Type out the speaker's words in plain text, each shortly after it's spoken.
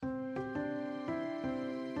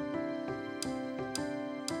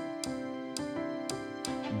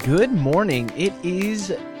Good morning. It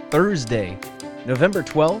is Thursday, November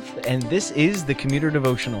 12th, and this is the Commuter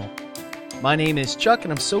Devotional. My name is Chuck,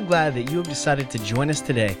 and I'm so glad that you have decided to join us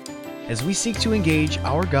today as we seek to engage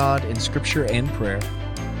our God in Scripture and prayer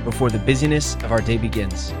before the busyness of our day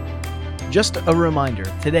begins. Just a reminder,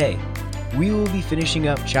 today we will be finishing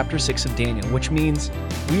up chapter 6 of Daniel, which means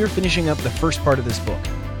we are finishing up the first part of this book.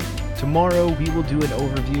 Tomorrow we will do an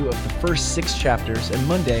overview of the first 6 chapters, and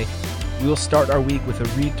Monday we will start our week with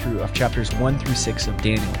a read-through of chapters 1 through 6 of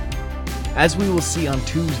Daniel. As we will see on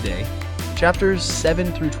Tuesday, chapters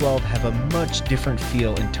 7 through 12 have a much different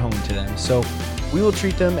feel and tone to them, so we will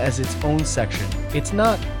treat them as its own section. It's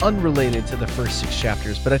not unrelated to the first 6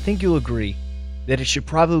 chapters, but I think you'll agree that it should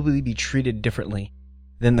probably be treated differently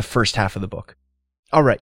than the first half of the book. All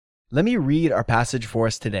right, let me read our passage for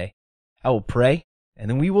us today. I will pray,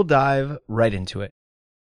 and then we will dive right into it.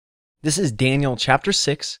 This is Daniel chapter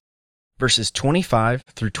 6, verses 25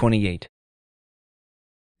 through 28.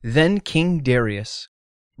 Then King Darius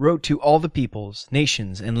wrote to all the peoples,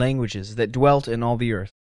 nations, and languages that dwelt in all the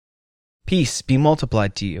earth, "Peace be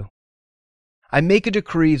multiplied to you. I make a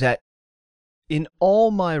decree that in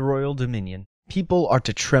all my royal dominion people are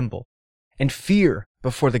to tremble and fear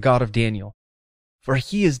before the God of Daniel, for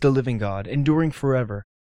he is the living God, enduring forever.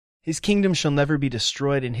 His kingdom shall never be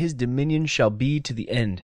destroyed, and his dominion shall be to the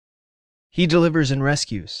end. He delivers and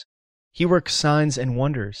rescues. He works signs and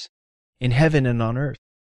wonders in heaven and on earth.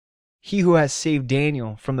 He who has saved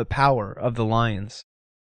Daniel from the power of the lions."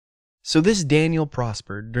 So this Daniel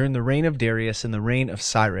prospered during the reign of Darius and the reign of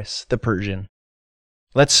Cyrus the Persian.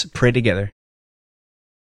 Let's pray together.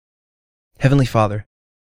 Heavenly Father,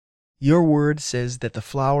 your word says that the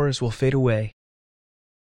flowers will fade away.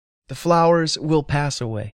 The flowers will pass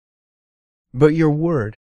away, but your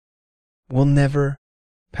word will never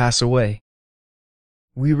pass away.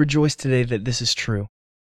 We rejoice today that this is true.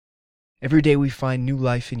 Every day we find new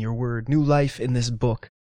life in your word, new life in this book.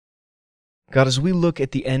 God, as we look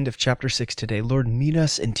at the end of chapter 6 today, Lord, meet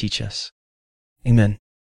us and teach us. Amen.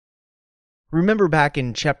 Remember back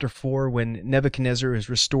in chapter 4 when Nebuchadnezzar is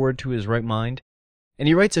restored to his right mind, and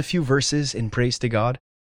he writes a few verses in praise to God?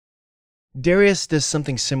 Darius does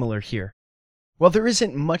something similar here. While there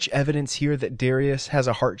isn't much evidence here that Darius has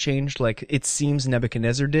a heart change like it seems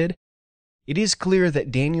Nebuchadnezzar did, it is clear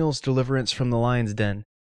that Daniel's deliverance from the lion's den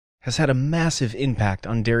has had a massive impact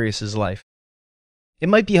on Darius's life. It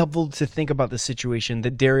might be helpful to think about the situation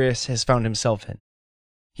that Darius has found himself in.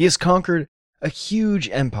 He has conquered a huge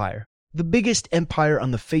empire, the biggest empire on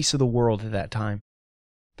the face of the world at that time.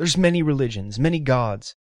 There's many religions, many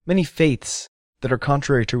gods, many faiths that are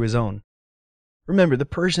contrary to his own. Remember, the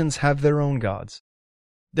Persians have their own gods.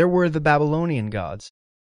 There were the Babylonian gods.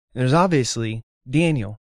 And there's obviously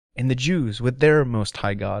Daniel and the Jews with their Most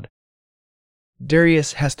High God.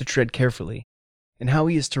 Darius has to tread carefully in how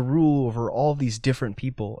he is to rule over all these different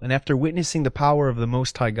people, and after witnessing the power of the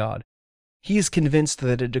Most High God, he is convinced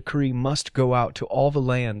that a decree must go out to all the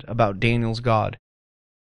land about Daniel's God.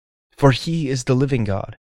 For he is the living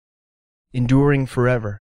God, enduring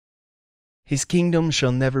forever. His kingdom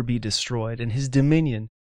shall never be destroyed, and his dominion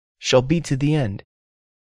shall be to the end.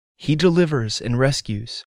 He delivers and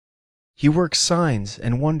rescues. He works signs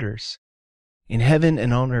and wonders in heaven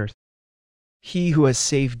and on earth. He who has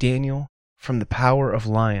saved Daniel from the power of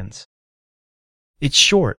lions. It's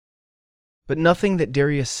short, but nothing that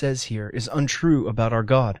Darius says here is untrue about our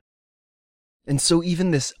God. And so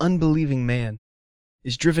even this unbelieving man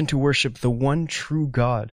is driven to worship the one true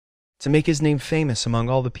God, to make his name famous among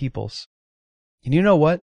all the peoples. And you know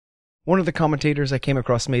what? One of the commentators I came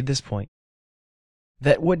across made this point,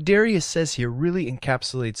 that what Darius says here really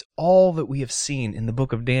encapsulates all that we have seen in the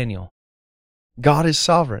book of Daniel. God is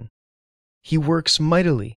sovereign. He works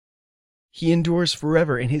mightily. He endures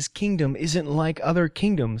forever, and his kingdom isn't like other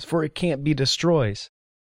kingdoms, for it can't be destroyed.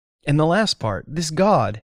 And the last part, this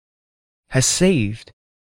God has saved.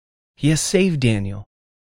 He has saved Daniel,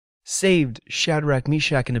 saved Shadrach,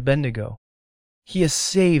 Meshach, and Abednego. He has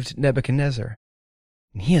saved Nebuchadnezzar,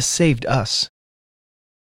 and he has saved us.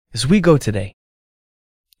 As we go today,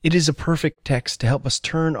 it is a perfect text to help us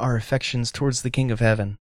turn our affections towards the King of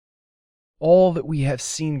Heaven. All that we have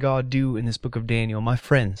seen God do in this book of Daniel, my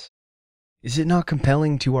friends, is it not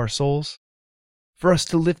compelling to our souls for us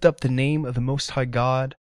to lift up the name of the Most High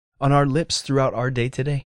God on our lips throughout our day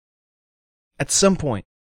today? At some point,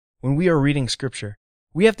 when we are reading Scripture,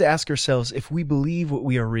 we have to ask ourselves if we believe what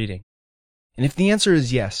we are reading. And if the answer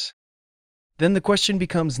is yes, then the question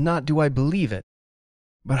becomes not do I believe it,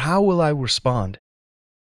 but how will I respond?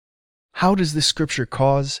 How does this Scripture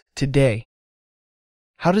cause today?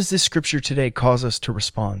 How does this Scripture today cause us to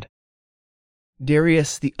respond?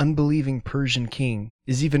 Darius, the unbelieving Persian king,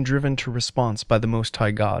 is even driven to response by the Most High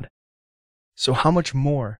God. So how much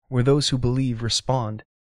more will those who believe respond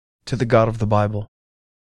to the God of the Bible?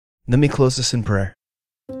 Let me close this in prayer.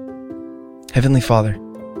 Heavenly Father,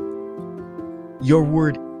 your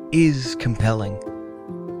word is compelling.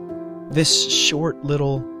 This short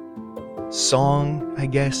little song, I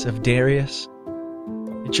guess, of Darius,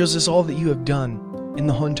 it shows us all that you have done in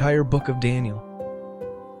the whole entire book of Daniel.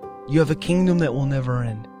 You have a kingdom that will never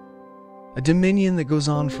end, a dominion that goes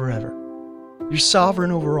on forever. You're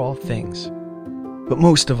sovereign over all things, but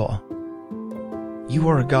most of all, you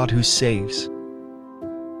are a God who saves.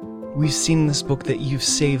 We've seen in this book that you've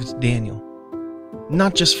saved Daniel,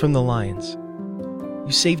 not just from the lions.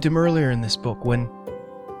 You saved him earlier in this book when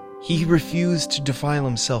he refused to defile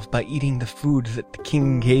himself by eating the food that the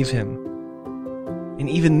king gave him. And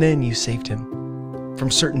even then you saved him from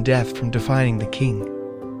certain death from defiling the king.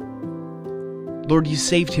 Lord, you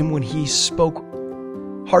saved him when he spoke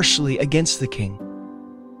harshly against the king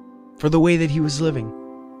for the way that he was living,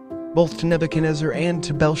 both to Nebuchadnezzar and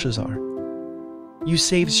to Belshazzar. You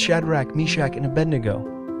saved Shadrach, Meshach, and Abednego,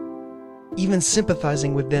 even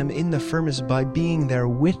sympathizing with them in the furnace by being there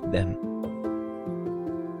with them.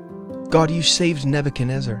 God, you saved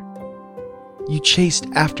Nebuchadnezzar. You chased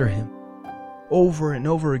after him over and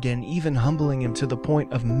over again, even humbling him to the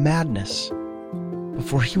point of madness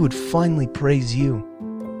before he would finally praise you.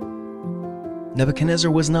 Nebuchadnezzar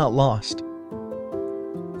was not lost.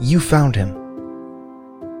 You found him.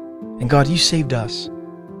 And God, you saved us.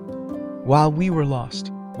 While we were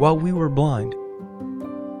lost, while we were blind,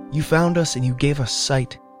 you found us and you gave us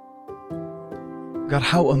sight. God,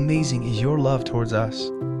 how amazing is your love towards us.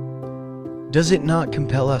 Does it not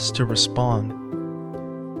compel us to respond?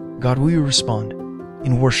 God, we respond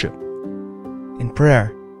in worship, in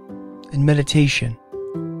prayer, in meditation,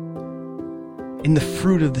 in the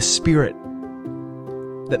fruit of the Spirit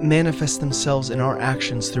that manifest themselves in our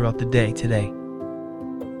actions throughout the day today.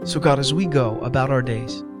 So God, as we go about our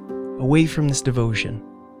days, away from this devotion,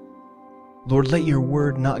 Lord, let your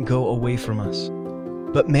word not go away from us,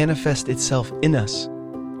 but manifest itself in us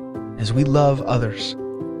as we love others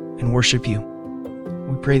and worship you.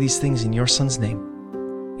 We pray these things in your Son's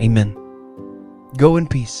name. Amen. Go in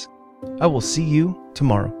peace. I will see you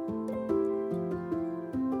tomorrow.